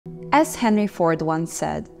As Henry Ford once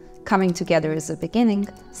said, coming together is a beginning,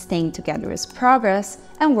 staying together is progress,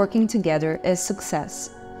 and working together is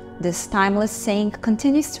success. This timeless saying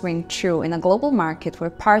continues to ring true in a global market where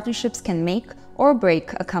partnerships can make or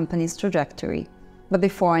break a company's trajectory. But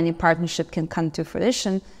before any partnership can come to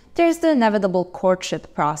fruition, there's the inevitable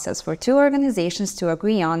courtship process for two organizations to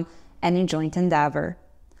agree on any joint endeavor.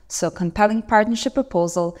 So a compelling partnership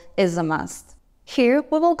proposal is a must. Here,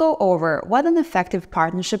 we will go over what an effective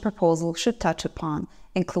partnership proposal should touch upon,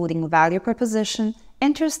 including value proposition,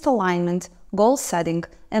 interest alignment, goal setting,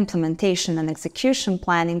 implementation and execution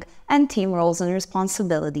planning, and team roles and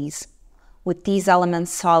responsibilities. With these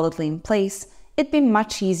elements solidly in place, it'd be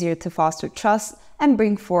much easier to foster trust and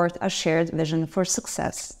bring forth a shared vision for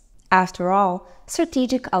success. After all,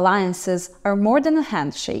 strategic alliances are more than a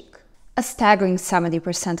handshake. A staggering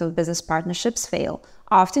 70% of business partnerships fail,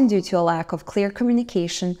 often due to a lack of clear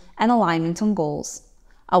communication and alignment on goals.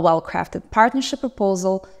 A well-crafted partnership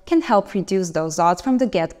proposal can help reduce those odds from the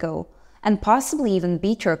get-go, and possibly even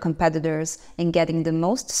beat your competitors in getting the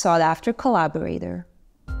most sought-after collaborator.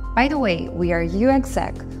 By the way, we are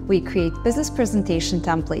UXEC. We create business presentation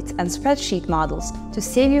templates and spreadsheet models to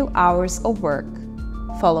save you hours of work.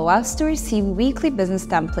 Follow us to receive weekly business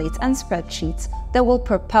templates and spreadsheets that will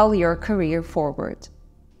propel your career forward.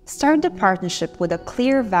 Start the partnership with a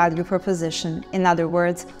clear value proposition. In other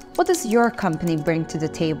words, what does your company bring to the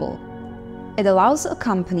table? It allows a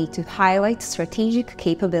company to highlight strategic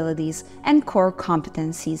capabilities and core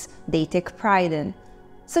competencies they take pride in,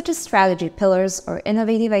 such as strategy pillars or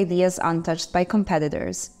innovative ideas untouched by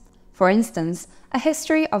competitors. For instance, a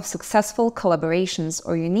history of successful collaborations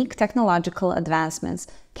or unique technological advancements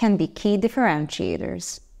can be key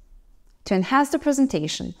differentiators. To enhance the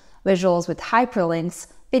presentation, visuals with hyperlinks,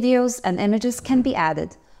 videos, and images can be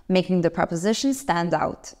added, making the proposition stand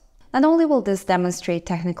out. Not only will this demonstrate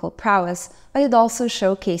technical prowess, but it also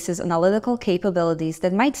showcases analytical capabilities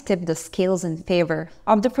that might tip the scales in favor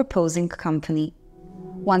of the proposing company.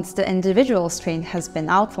 Once the individual strength has been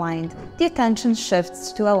outlined, the attention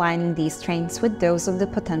shifts to aligning these strengths with those of the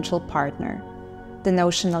potential partner. The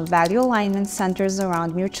notion of value alignment centers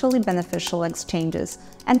around mutually beneficial exchanges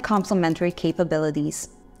and complementary capabilities.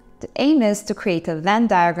 The aim is to create a Venn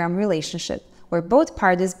diagram relationship where both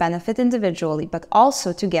parties benefit individually but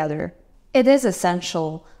also together. It is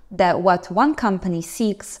essential that what one company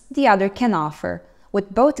seeks, the other can offer,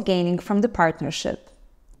 with both gaining from the partnership.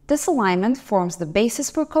 This alignment forms the basis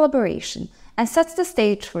for collaboration and sets the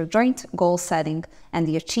stage for joint goal setting and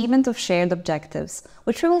the achievement of shared objectives,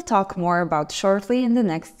 which we will talk more about shortly in the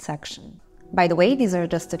next section. By the way, these are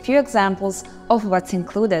just a few examples of what's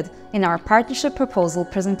included in our partnership proposal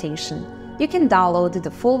presentation. You can download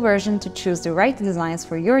the full version to choose the right designs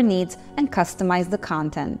for your needs and customize the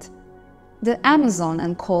content. The Amazon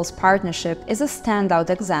and Kohl's partnership is a standout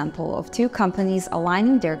example of two companies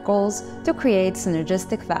aligning their goals to create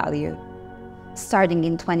synergistic value. Starting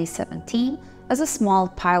in 2017 as a small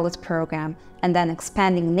pilot program and then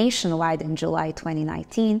expanding nationwide in July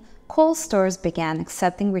 2019, Kohl's stores began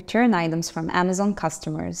accepting return items from Amazon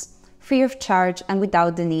customers, free of charge and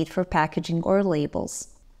without the need for packaging or labels.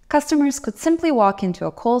 Customers could simply walk into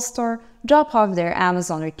a Kohl's store, drop off their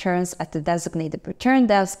Amazon returns at the designated return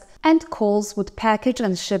desk, and Kohl's would package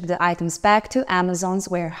and ship the items back to Amazon's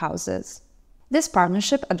warehouses. This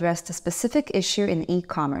partnership addressed a specific issue in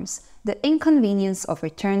e-commerce, the inconvenience of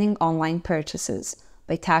returning online purchases.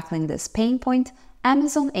 By tackling this pain point,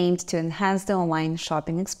 Amazon aimed to enhance the online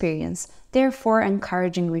shopping experience, therefore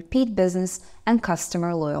encouraging repeat business and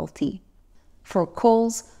customer loyalty. For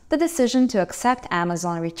Kohl's, the decision to accept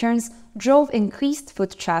Amazon returns drove increased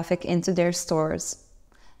foot traffic into their stores.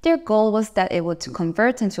 Their goal was that it would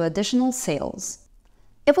convert into additional sales.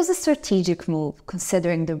 It was a strategic move,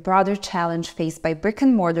 considering the broader challenge faced by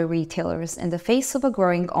brick-and-mortar retailers in the face of a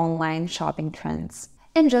growing online shopping trends.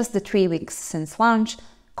 In just the 3 weeks since launch,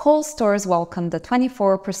 Kohl's stores welcomed a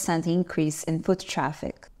 24% increase in foot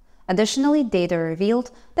traffic. Additionally, data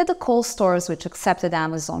revealed that the Kohl's stores which accepted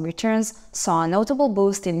Amazon returns saw a notable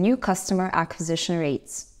boost in new customer acquisition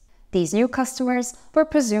rates. These new customers were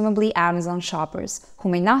presumably Amazon shoppers who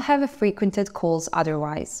may not have frequented Kohl's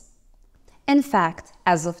otherwise. In fact,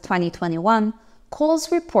 as of 2021, Kohl's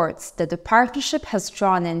reports that the partnership has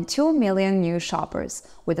drawn in 2 million new shoppers,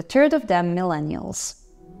 with a third of them millennials.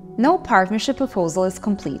 No partnership proposal is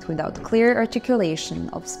complete without clear articulation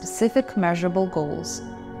of specific measurable goals.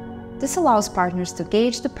 This allows partners to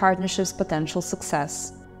gauge the partnership's potential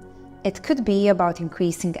success. It could be about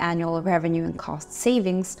increasing annual revenue and cost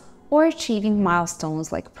savings, or achieving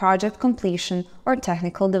milestones like project completion or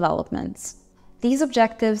technical developments. These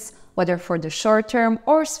objectives whether for the short term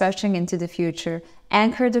or stretching into the future,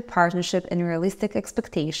 anchor the partnership in realistic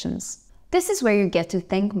expectations. This is where you get to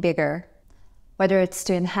think bigger, whether it's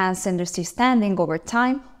to enhance industry standing over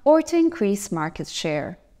time or to increase market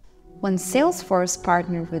share. When Salesforce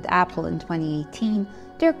partnered with Apple in 2018,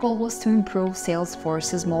 their goal was to improve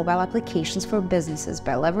Salesforce's mobile applications for businesses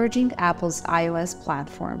by leveraging Apple's iOS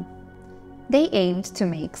platform. They aimed to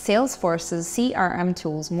make Salesforce's CRM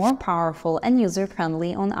tools more powerful and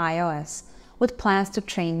user-friendly on iOS, with plans to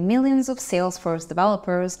train millions of Salesforce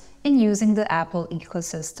developers in using the Apple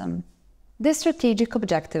ecosystem. This strategic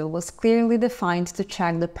objective was clearly defined to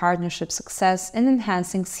track the partnership's success in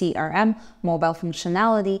enhancing CRM mobile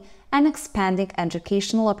functionality and expanding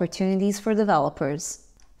educational opportunities for developers.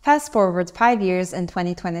 Fast forward 5 years in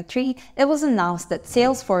 2023, it was announced that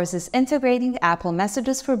Salesforce is integrating Apple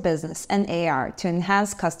Messages for Business and AR to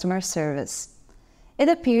enhance customer service. It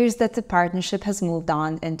appears that the partnership has moved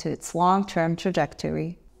on into its long-term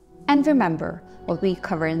trajectory. And remember, what we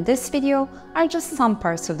cover in this video are just some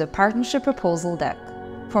parts of the partnership proposal deck.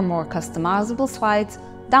 For more customizable slides,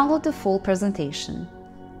 download the full presentation.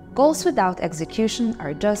 Goals without execution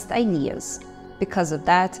are just ideas. Because of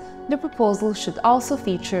that, the proposal should also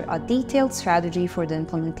feature a detailed strategy for the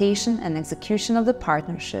implementation and execution of the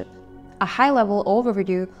partnership. A high-level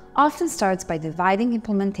overview often starts by dividing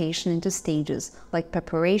implementation into stages like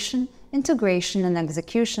preparation, integration and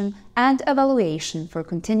execution, and evaluation for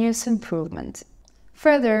continuous improvement.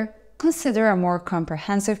 Further, consider a more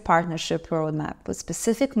comprehensive partnership roadmap with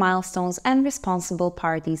specific milestones and responsible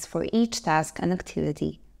parties for each task and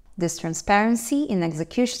activity. This transparency in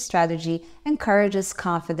execution strategy encourages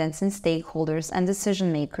confidence in stakeholders and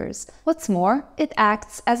decision-makers. What's more, it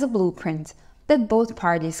acts as a blueprint that both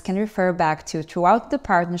parties can refer back to throughout the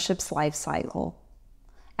partnership's life cycle.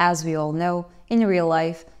 As we all know, in real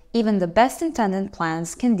life, even the best intended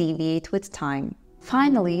plans can deviate with time.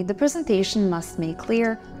 Finally, the presentation must make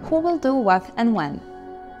clear who will do what and when.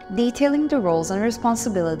 Detailing the roles and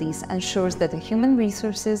responsibilities ensures that the human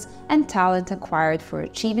resources and talent acquired for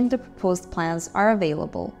achieving the proposed plans are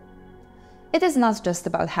available. It is not just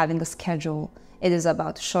about having a schedule, it is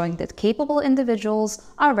about showing that capable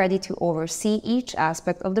individuals are ready to oversee each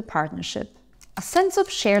aspect of the partnership. A sense of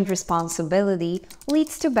shared responsibility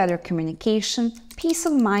leads to better communication, peace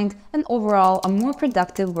of mind, and overall a more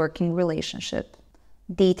productive working relationship.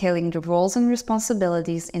 Detailing the roles and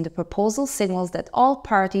responsibilities in the proposal signals that all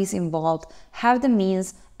parties involved have the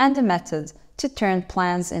means and the method to turn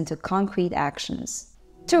plans into concrete actions.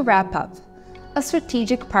 To wrap up, a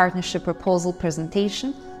strategic partnership proposal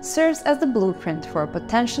presentation serves as the blueprint for a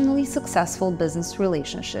potentially successful business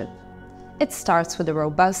relationship. It starts with a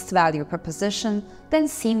robust value proposition, then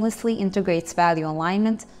seamlessly integrates value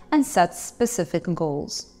alignment and sets specific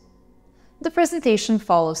goals. The presentation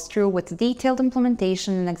follows through with detailed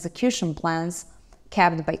implementation and execution plans,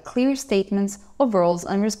 capped by clear statements of roles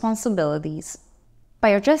and responsibilities. By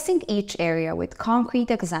addressing each area with concrete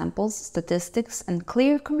examples, statistics, and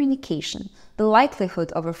clear communication, the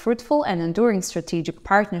likelihood of a fruitful and enduring strategic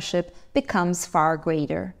partnership becomes far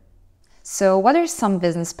greater. So, what are some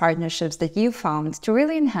business partnerships that you found to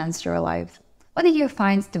really enhance your life? What did you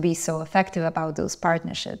find to be so effective about those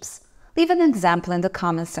partnerships? Leave an example in the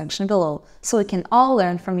comments section below so we can all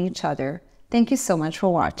learn from each other. Thank you so much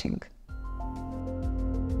for watching.